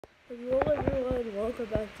Hello everyone, welcome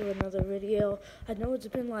back to another video. I know it's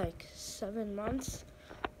been like 7 months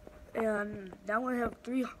and now I have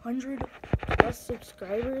 300 plus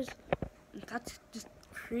subscribers. That's just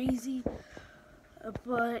crazy.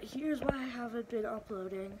 But here's why I haven't been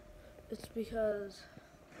uploading. It's because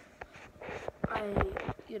I,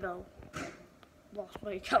 lost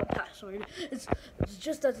my account password. It's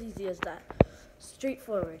just as easy as that.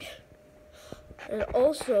 Straightforward. And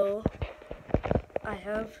also, I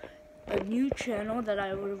have a new channel that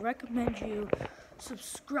I would recommend you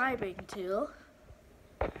subscribing to.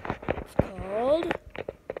 It's called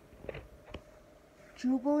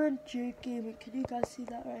Jubilant J Gaming. Can you guys see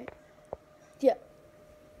that right? Yeah.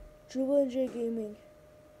 Jubilant J Gaming.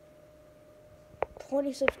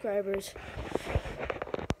 20 subscribers.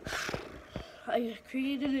 I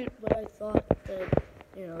created it when I thought that,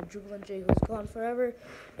 Jubilant J was gone forever,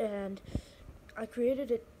 and I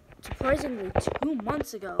created it surprisingly 2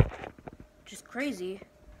 months ago. Just crazy.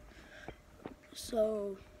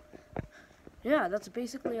 So, yeah, that's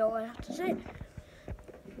basically all I have to say.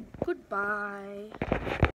 Goodbye.